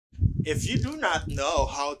If you do not know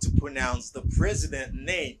how to pronounce the president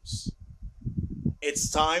names, it's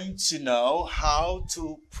time to know how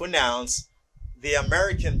to pronounce the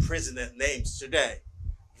American president names today.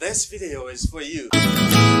 This video is for you.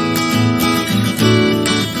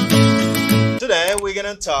 Today we're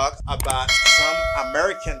gonna talk about some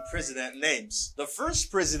American president names. The first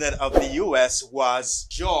president of the US was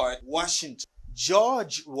George Washington.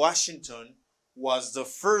 George Washington was the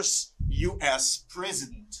first US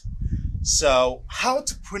president. So how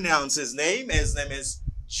to pronounce his name? His name is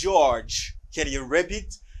George. Can you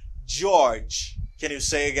repeat? George. Can you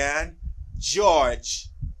say again? George.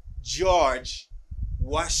 George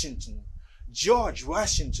Washington. George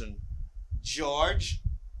Washington. George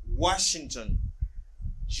Washington.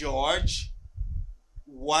 George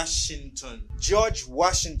Washington. George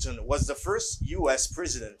Washington was the first US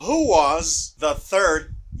president. Who was the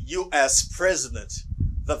third US president?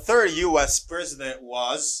 The third US president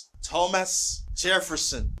was Thomas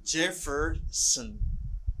Jefferson.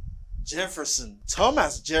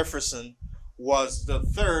 Thomas Jefferson was the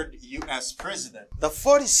third US president. The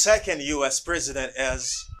 42nd US president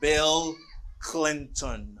is Bill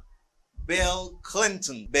Clinton. Bill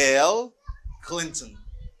Clinton.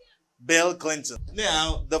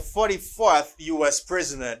 Now, the 44th US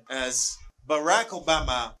president is Barack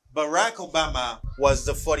Obama. Barack Obama was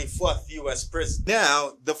the 44th US president.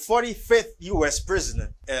 Now, the 45th US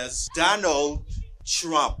president is Donald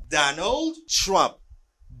Trump. Donald Trump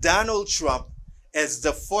is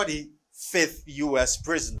the 45th US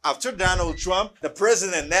president. After Donald Trump, the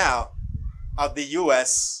president now of the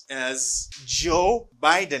US is Joe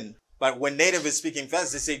Biden. But when native is speaking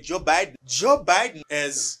fast, they say Joe Biden. Joe Biden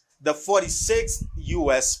is the 46th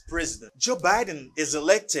US president. Joe Biden is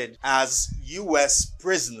elected as US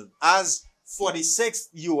president, as 46th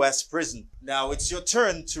US president. Now it's your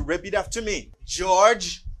turn to repeat after me.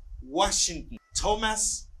 George Washington,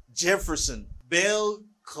 Thomas Jefferson, Bill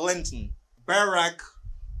Clinton, Barack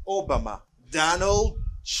Obama, Donald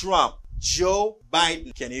Trump, Joe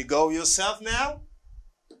Biden. Can you go yourself now?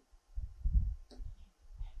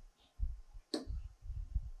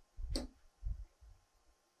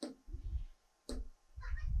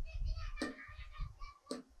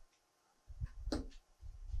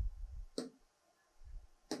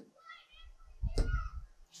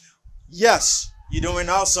 Yes, you're doing an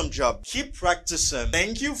awesome job. Keep practicing.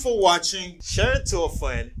 Thank you for watching. Share it to a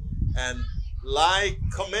friend and like,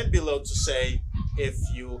 comment below to say if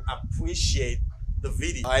you appreciate the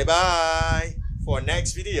video. Bye bye for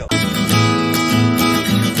next video.